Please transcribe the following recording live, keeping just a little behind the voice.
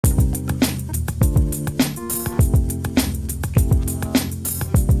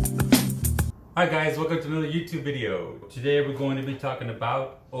Hi guys, welcome to another YouTube video. Today we're going to be talking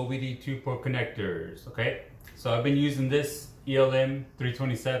about OBD2 port connectors, okay? So I've been using this ELM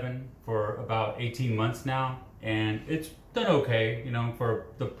 327 for about 18 months now, and it's done okay, you know, for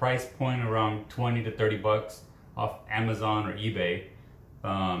the price point around 20 to 30 bucks off Amazon or eBay.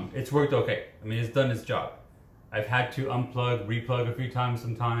 It's worked okay. I mean, it's done its job. I've had to unplug, replug a few times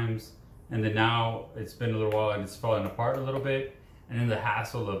sometimes, and then now it's been a little while and it's falling apart a little bit. And then the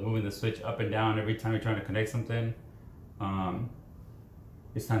hassle of moving the switch up and down every time you're trying to connect something,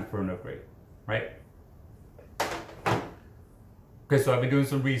 it's time for an upgrade, right? Okay, so I've been doing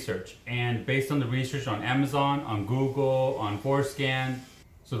some research, and based on the research on Amazon, on Google, on FORScan,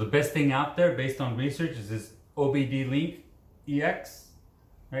 so the best thing out there based on research is this OBDLinkEX,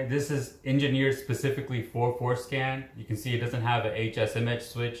 right? This is engineered specifically for FORScan. You can see it doesn't have an HSMH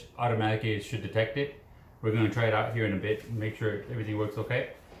switch. Automatically it should detect it. We're going to try it out here in a bit and make sure everything works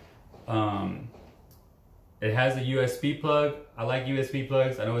okay. It has a USB plug. I like USB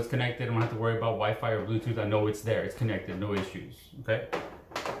plugs. I know it's connected. I don't have to worry about Wi-Fi or Bluetooth. I know it's there. It's connected. No issues. Okay.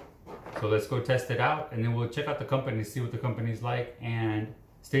 So let's go test it out, and then we'll check out the company, see what the company's like, and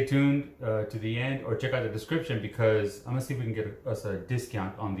stay tuned to the end, or check out the description, because I'm going to see if we can get us a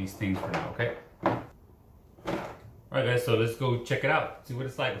discount on these things for now. Okay. All right, guys. So let's go check it out. See what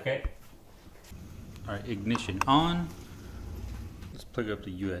it's like. Okay. All right, ignition on. Let's plug up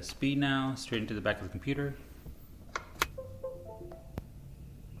the USB now, straight into the back of the computer.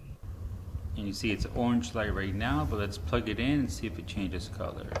 And you see it's orange light right now, but let's plug it in and see if it changes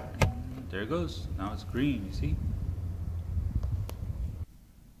color. There it goes. Now it's green, you see?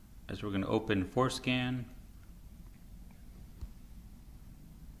 As we're going to open FORScan.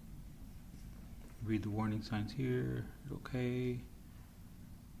 Read the warning signs here. Okay.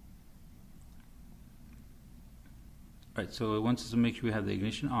 Alright, so it wants us to make sure we have the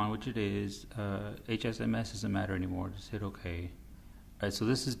ignition on, which it is. HSMS doesn't matter anymore, just hit OK. Alright, so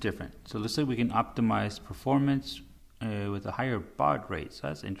this is different. So it looks like we can optimize performance with a higher baud rate. So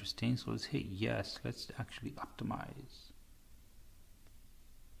that's interesting. So let's hit yes. Let's actually optimize.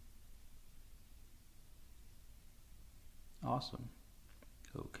 Awesome.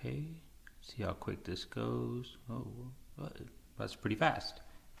 Okay. See how quick this goes. Oh, that's pretty fast.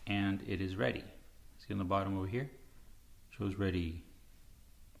 And it is ready. See on the bottom over here? Shows ready.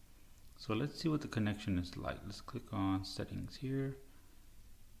 So let's see what the connection is like. Let's click on settings here.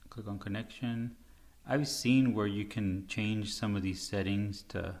 Click on connection. I've seen where you can change some of these settings,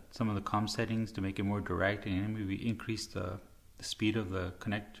 to some of the COM settings, to make it more direct and maybe increase the speed of the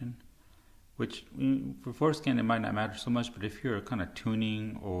connection. Which for FORScan it might not matter so much, but if you're kind of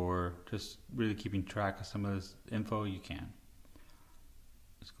tuning or just really keeping track of some of this info, you can.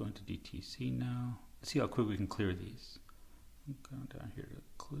 Let's go into DTC now. Let's see how quick we can clear these. Go down here to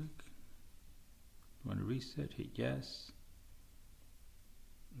click. You want to reset, hit yes.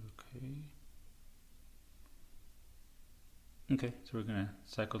 Okay, so we're going to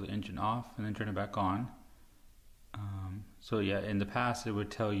cycle the engine off and then turn it back on. So yeah, in the past it would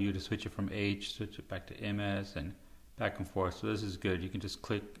tell you to switch it from H, switch it back to MS, and back and forth. So this is good. You can just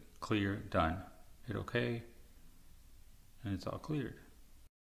click, clear, done. Hit OK, and it's all cleared.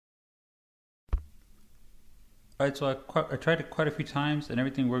 Alright, so I tried it quite a few times and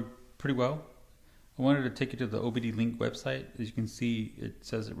everything worked pretty well. I wanted to take you to the OBDLink website. As you can see, it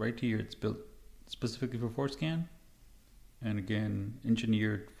says it right here. It's built specifically for FORScan, and again,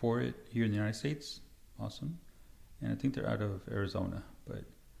 engineered for it here in the United States. Awesome. And I think they're out of Arizona, but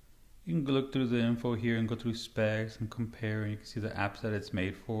you can go look through the info here and go through specs and compare, and you can see the apps that it's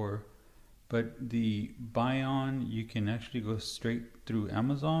made for. But the buy-on, you can actually go straight through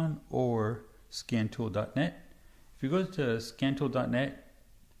Amazon or scantool.net. If you go to scantool.net,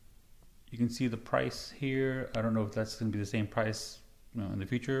 you can see the price here. I don't know if that's going to be the same price, you know, in the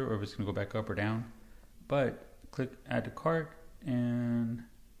future, or if it's going to go back up or down. But click add to cart and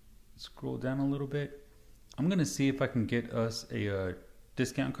scroll down a little bit. I'm going to see if I can get us a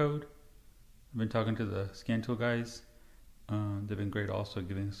discount code. I've been talking to the Scantool guys. They've been great also,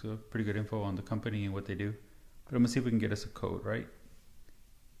 giving us pretty good info on the company and what they do. But I'm going to see if we can get us a code, right?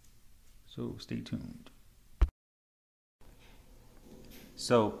 So stay tuned.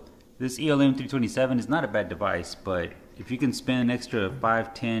 So this ELM 327 is not a bad device, but if you can spend an extra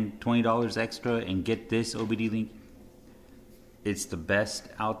 $5, $10, $20 extra and get this OBDLink, it's the best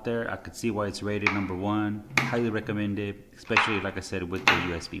out there. I could see why it's rated #1. Highly recommend it, especially like I said with the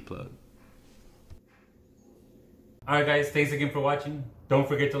USB plug. Alright guys, thanks again for watching. Don't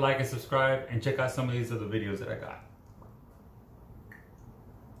forget to like and subscribe, and check out some of these other videos that I got.